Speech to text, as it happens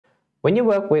When you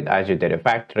work with Azure Data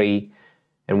Factory,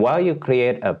 and while you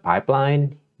create a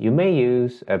pipeline, you may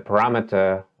use a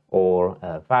parameter or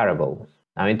a variable.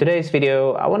 Now in today's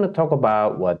video, I want to talk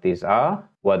about what these are,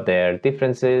 what their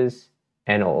differences,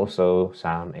 and also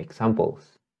some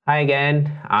examples. Hi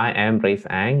again, I am Riz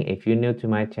Ang. If you're new to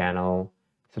my channel,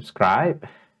 subscribe.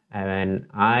 And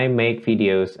I make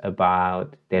videos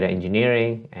about data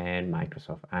engineering and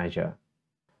Microsoft Azure.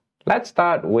 Let's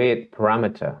start with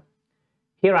parameter.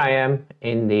 Here I am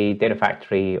in the Data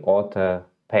Factory author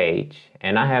page,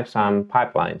 and I have some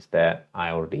pipelines that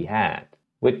I already had.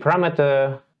 With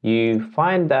parameter, you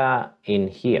find that in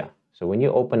here. So when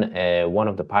you open one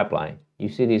of the pipeline, you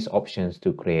see these options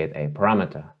to create a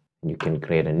parameter. You can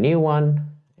create a new one,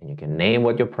 and you can name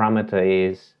what your parameter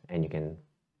is, and you can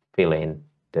fill in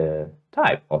the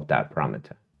type of that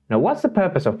parameter. Now, what's the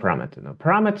purpose of parameter? Now,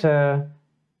 parameter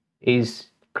is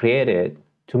created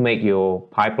to make your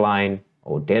pipeline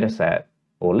or dataset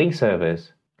or link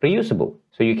service reusable.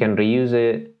 So you can reuse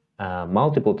it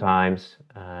multiple times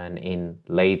and in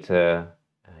later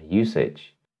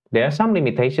usage. There are some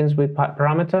limitations with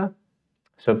parameter.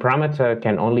 So parameter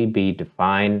can only be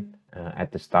defined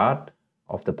at the start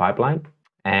of the pipeline.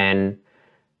 And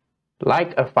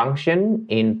like a function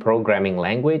in programming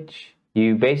language,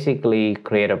 you basically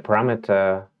create a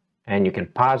parameter and you can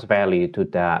pass value to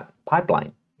that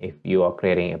pipeline if you are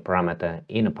creating a parameter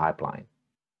in a pipeline.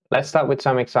 Let's start with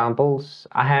some examples.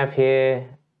 I have here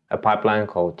a pipeline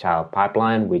called child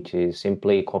pipeline, which is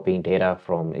simply copying data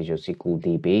from Azure SQL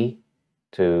DB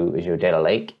to Azure Data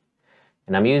Lake.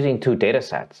 And I'm using two data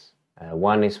sets.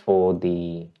 One is for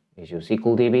the Azure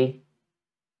SQL DB,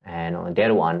 and the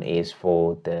other one is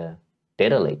for the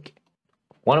Data Lake.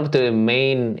 One of the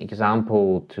main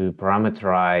examples to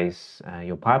parameterize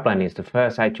your pipeline is to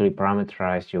first actually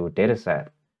parameterize your data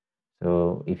set.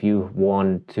 So if you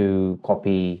want to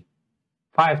copy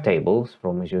 5 tables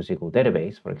from Azure SQL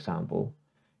database, for example,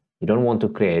 you don't want to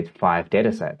create 5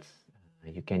 data sets.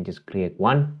 You can just create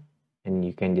one, and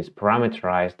you can just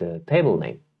parameterize the table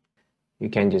name. You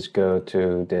can just go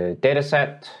to the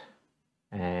dataset,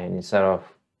 and instead of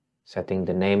setting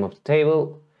the name of the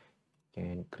table, you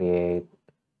can create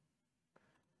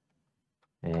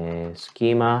a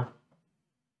schema.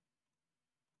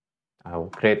 I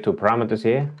will create 2 parameters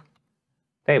here,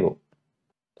 table.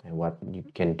 And what you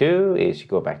can do is you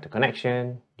go back to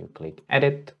connection, you click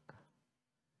edit,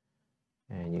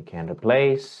 and you can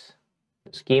replace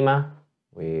the schema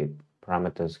with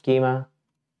parameter schema.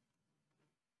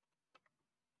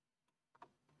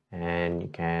 And you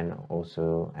can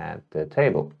also add the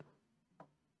table.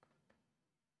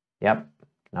 Yep.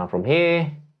 Now from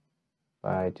here, if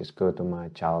I just go to my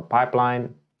child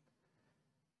pipeline,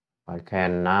 I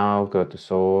can now go to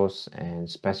source and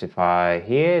specify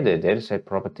here the dataset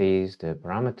properties, the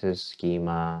parameters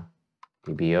schema,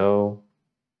 DBO,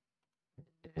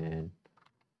 and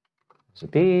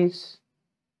recipes.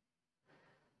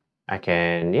 I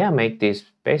can make this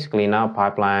basically now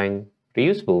pipeline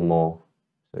reusable more.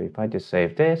 So if I just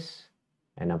save this,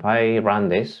 and if I run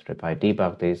this, if I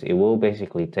debug this, it will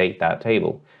basically take that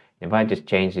table. If I just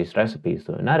change these recipes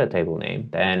to another table name,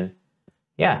 then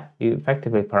you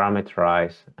effectively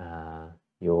parameterize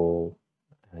your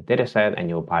dataset and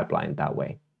your pipeline that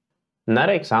way.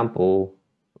 Another example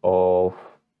of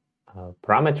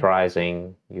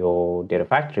parameterizing your Data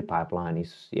Factory pipeline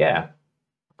is,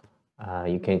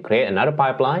 you can create another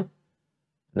pipeline.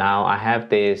 Now I have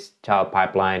this child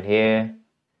pipeline here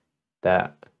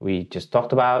that we just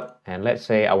talked about, and let's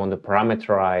say I want to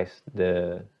parameterize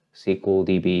the SQL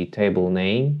DB table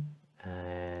name,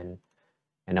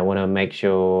 and I want to make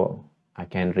sure I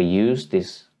can reuse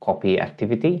this copy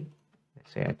activity.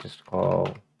 Let's say I just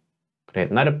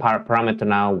create another parameter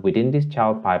now within this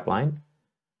child pipeline.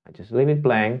 I just leave it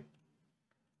blank,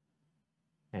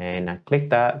 and I click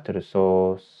that to the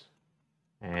source,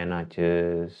 and I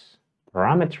just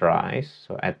parameterize.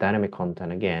 So add dynamic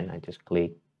content again, I just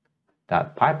click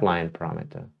that pipeline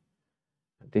parameter.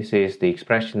 This is the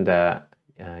expression that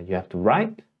you have to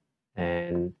write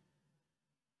and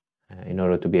in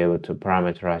order to be able to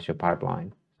parameterize your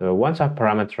pipeline. So once I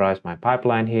parameterize my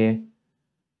pipeline here,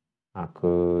 I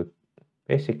could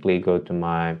basically go to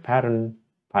my pattern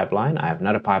pipeline. I have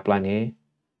another pipeline here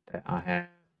that I have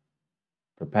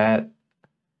prepared,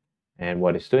 and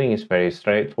what it's doing is very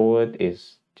straightforward.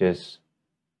 Is just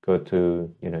go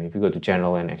to, if you go to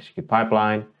general and execute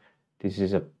pipeline, this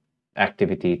is an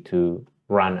activity to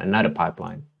run another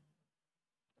pipeline.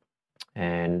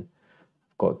 And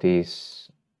I've got this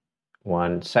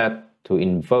one set to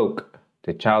invoke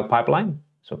the child pipeline.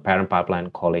 So parent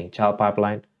pipeline calling child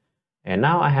pipeline. And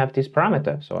now I have this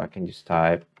parameter. So I can just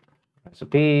type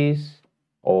recipes,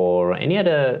 or any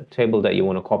other table that you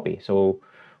want to copy. So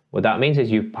what that means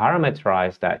is you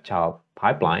parameterize that child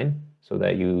pipeline so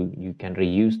that you can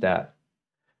reuse that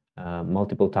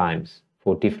multiple times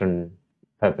for different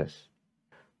purpose.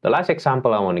 The last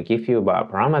example I want to give you about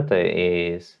a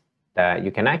parameter is that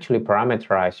you can actually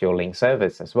parameterize your link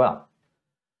service as well.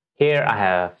 Here I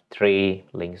have 3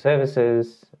 link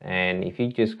services, and if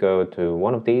you just go to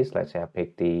one of these, let's say I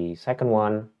pick the second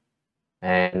one,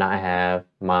 and I have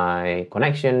my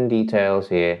connection details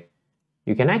here,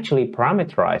 you can actually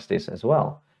parameterize this as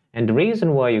well. And the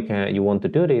reason why you want to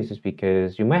do this is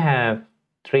because you may have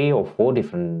 3 or 4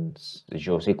 different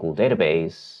Azure SQL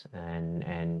database,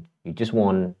 and you just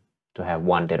want to have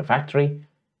one data factory,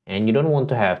 and you don't want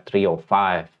to have 3 or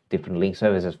 5 different link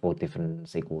services for different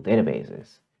SQL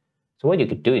databases. So what you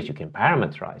could do is you can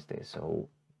parameterize this. So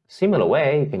similar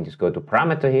way, you can just go to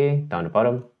parameter here down the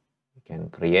bottom. You can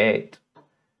create,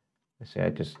 let's say I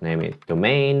just name it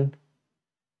domain,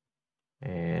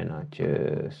 and I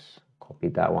just copy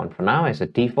that one for now as a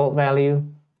default value.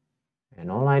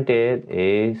 And all I did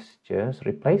is just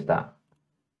replace that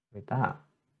with that.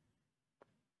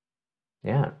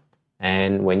 Yeah.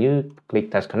 And when you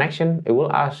click test connection, it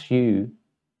will ask you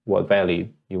what value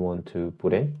you want to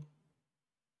put in.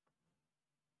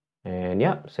 And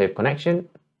yeah, save connection.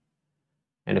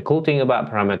 And the cool thing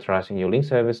about parameterizing your link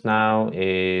service now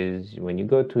is when you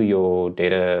go to your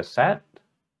data set,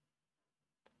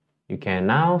 you can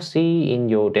now see in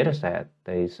your data set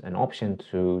there is an option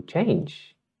to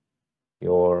change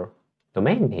your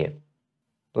domain here.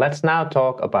 Let's now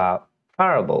talk about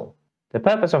variable. The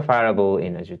purpose of variable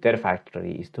in Azure Data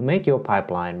Factory is to make your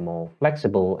pipeline more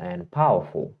flexible and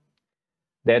powerful.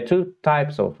 There are 2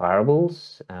 types of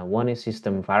variables. One is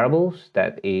system variables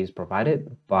that is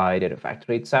provided by Data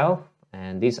Factory itself,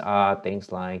 and these are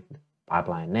things like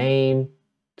pipeline name,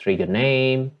 trigger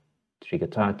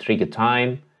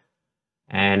time,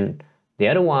 and the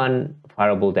other one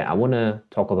variable that I want to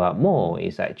talk about more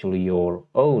is actually your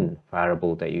own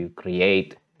variable that you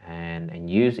create and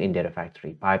use in Data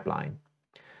Factory pipeline.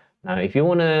 Now, if you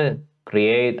want to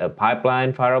create a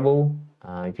pipeline variable,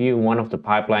 if you one of the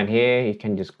pipeline here, you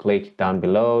can just click down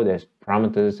below. There's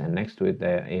parameters, and next to it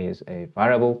there is a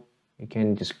variable. You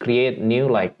can just create new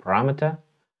like parameter.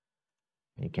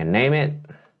 You can name it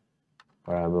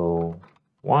variable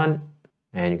 1,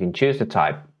 and you can choose the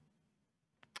type.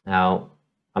 Now,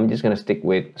 I'm just going to stick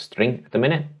with string at the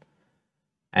minute.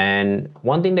 And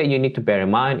one thing that you need to bear in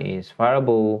mind is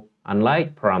variable,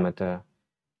 unlike parameter,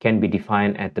 can be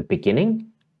defined at the beginning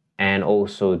and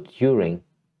also during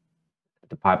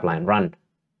the pipeline run.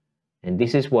 And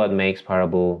this is what makes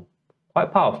variable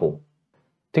quite powerful.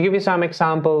 To give you some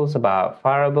examples about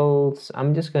variables,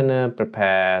 I'm just going to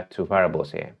prepare 2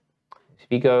 variables here. If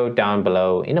you go down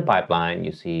below in the pipeline,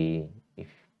 you see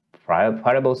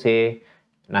variables here,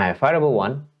 and I have variable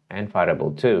 1 and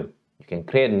variable 2. You can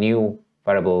create a new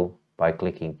variable by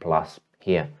clicking plus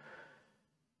here.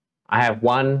 I have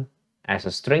one as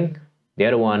a string, the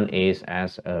other one is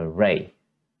as an array.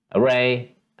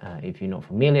 Array, if you're not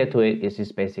familiar to it, is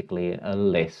just basically a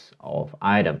list of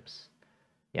items.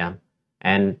 Yeah,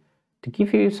 and to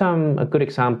give you a good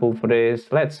example for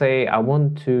this, let's say I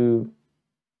want to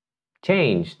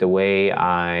change the way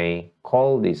I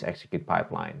call this execute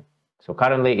pipeline. So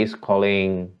currently it's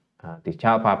calling the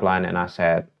child pipeline, and I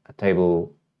set a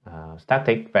table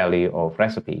static value of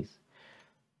recipes.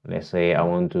 Let's say I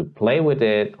want to play with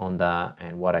it on that,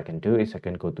 and what I can do is I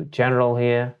can go to general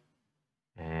here,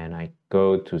 and I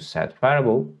go to set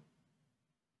variable,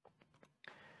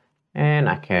 and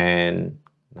I can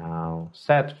now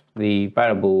set the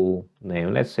variable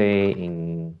name, let's say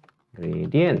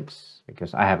ingredients,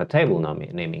 because I have a table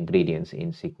name ingredients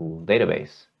in SQL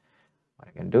database. What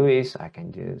I can do is I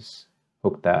can just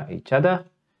hook that each other,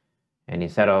 and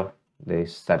instead of the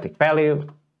static value,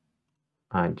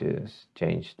 I just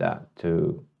change that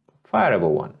to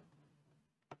variable 1.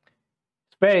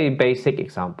 It's a very basic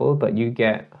example, but you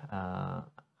get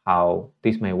how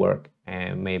this may work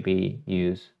and maybe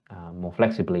use more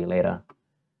flexibly later.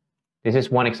 This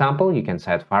is one example. You can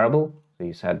set variable. So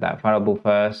you set that variable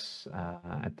first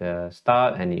at the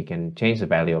start, and you can change the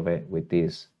value of it with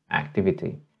this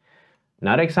activity.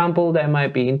 Another example that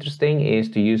might be interesting is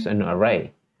to use an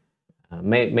array.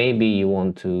 Maybe you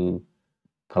want to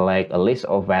collect a list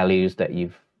of values that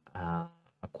you've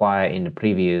acquired in the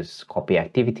previous copy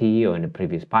activity or in the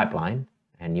previous pipeline,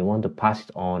 and you want to pass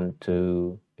it on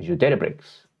to Azure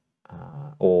Databricks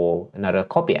or another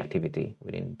copy activity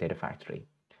within Data Factory.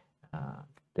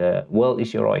 The world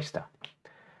is your oyster.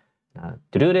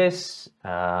 To do this,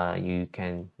 you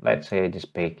can, let's say,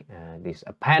 just pick this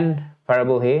append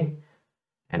variable here,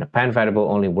 and append variable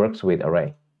only works with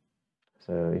array.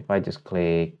 So if I just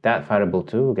click that variable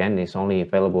too, again, it's only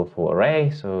available for array,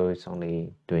 so it's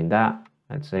only doing that.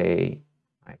 Let's say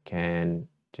I can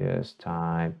just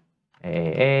type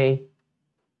AAA,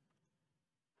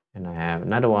 and I have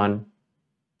another one.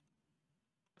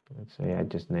 Let's say I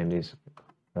just name this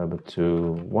variable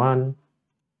 2, 1.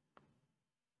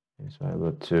 This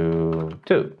variable 2,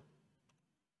 2.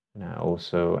 And I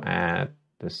also add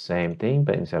the same thing,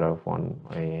 but instead of 1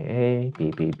 AAA,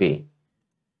 B, B, B.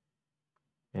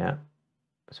 Yeah.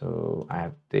 So I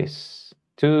have these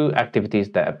two activities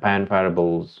that append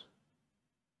variables,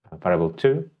 variable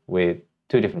 2 with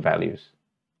two different values.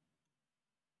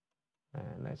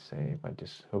 And let's say if I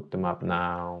just hook them up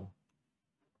now,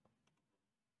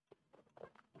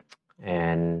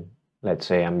 and let's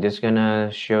say I'm just gonna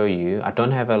show you, I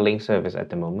don't have a link service at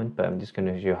the moment, but I'm just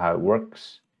gonna show you how it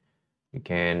works. You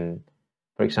can,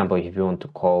 for example, if you want to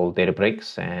call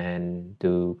Databricks and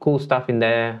do cool stuff in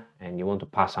there, and you want to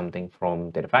pass something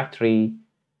from Data Factory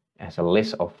as a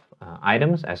list of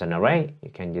items as an array,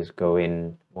 you can just go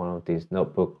in one of these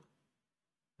notebook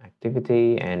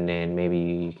activity, and then maybe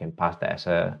you can pass that as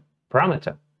a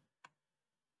parameter.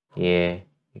 Here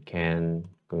you can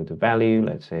go to value.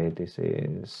 Let's say this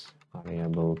is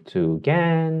variable 2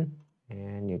 again,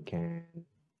 and you can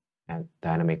add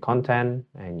dynamic content,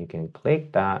 and you can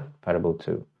click that variable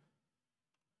 2.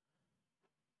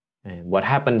 And what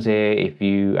happens here, if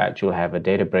you actually have a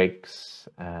Databricks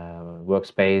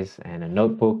workspace and a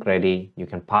notebook ready, you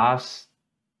can pass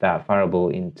that variable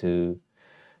into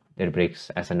Databricks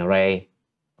as an array.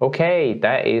 Okay,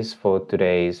 that is for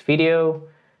today's video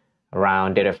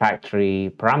around Data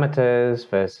Factory parameters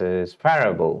versus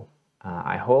variable.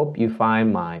 I hope you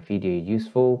find my video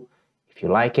useful. If you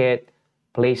like it,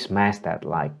 please smash that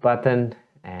like button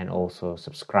and also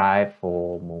subscribe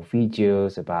for more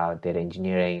videos about data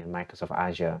engineering and Microsoft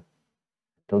Azure.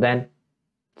 Till then,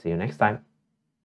 see you next time.